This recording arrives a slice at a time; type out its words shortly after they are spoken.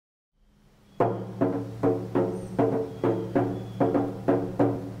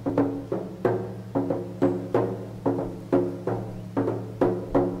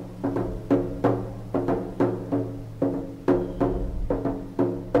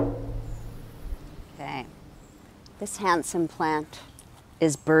This handsome plant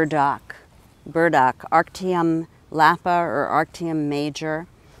is burdock. Burdock, Arctium lapa or Arctium major.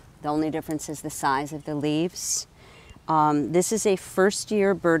 The only difference is the size of the leaves. This is a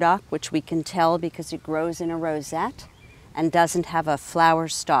first-year burdock, which we can tell because it grows in a rosette and doesn't have a flower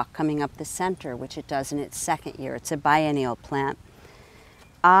stalk coming up the center, which it does in its second year. It's a biennial plant.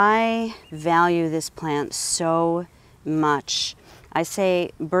 I value this plant so much. I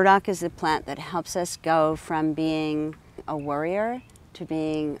say burdock is the plant that helps us go from being a worrier to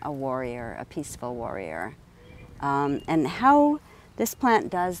being a warrior, a peaceful warrior. And how this plant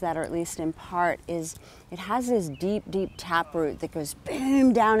does that, or at least in part, is it has this deep, deep taproot that goes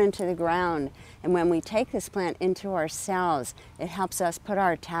boom down into the ground. And when we take this plant into ourselves, it helps us put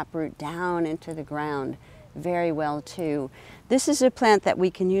our taproot down into the ground very well too. This is a plant that we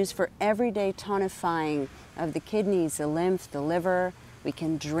can use for everyday tonifying of the kidneys, the lymph, the liver. We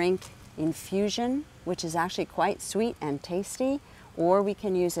can drink infusion, which is actually quite sweet and tasty, or we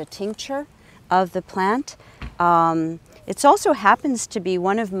can use a tincture of the plant. It also happens to be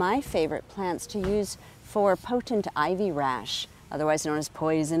one of my favorite plants to use for potent ivy rash, otherwise known as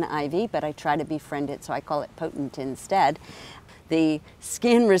poison ivy, but I try to befriend it, so I call it potent instead. The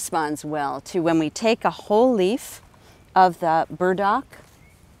skin responds well to when we take a whole leaf of the burdock,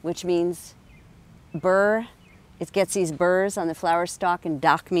 which means burr. It gets these burrs on the flower stalk, and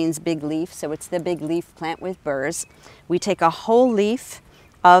dock means big leaf, so it's the big leaf plant with burrs. We take a whole leaf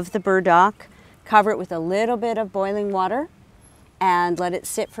of the burdock, cover it with a little bit of boiling water, and let it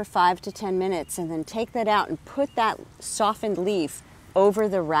sit for 5 to 10 minutes, and then take that out and put that softened leaf over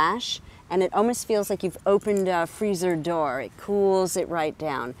the rash, and it almost feels like you've opened a freezer door. It cools it right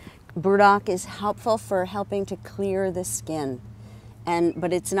down. Burdock is helpful for helping to clear the skin.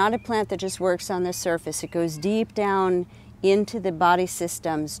 But it's not a plant that just works on the surface. It goes deep down into the body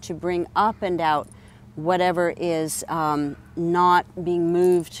systems to bring up and out whatever is not being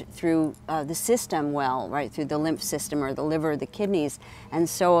moved through the system well, right, through the lymph system or the liver or the kidneys. And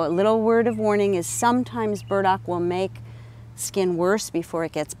so a little word of warning is sometimes burdock will make skin worse before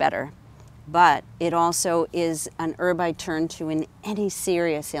it gets better. But it also is an herb I turn to in any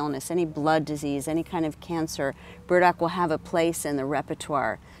serious illness, any blood disease, any kind of cancer. Burdock will have a place in the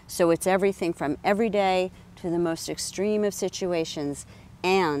repertoire. So it's everything from everyday to the most extreme of situations.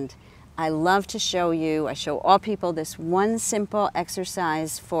 And I love to show you, I show all people this one simple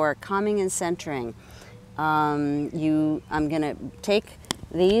exercise for calming and centering. I'm going to take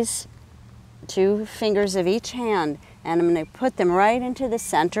these 2 fingers of each hand, and I'm going to put them right into the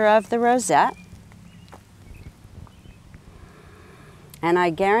center of the rosette. And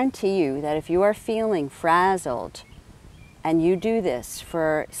I guarantee you that if you are feeling frazzled and you do this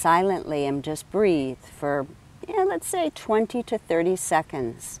for silently and just breathe for, let's say 20 to 30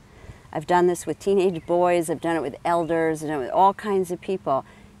 seconds. I've done this with teenage boys, I've done it with elders, I've done it with all kinds of people.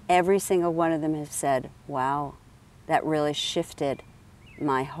 Every single one of them has said, wow, that really shifted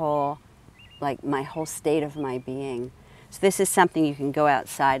my whole state of my being. So this is something you can go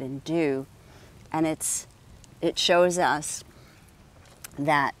outside and do, and it shows us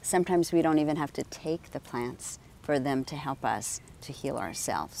that sometimes we don't even have to take the plants for them to help us to heal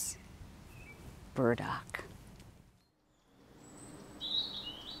ourselves. Burdock.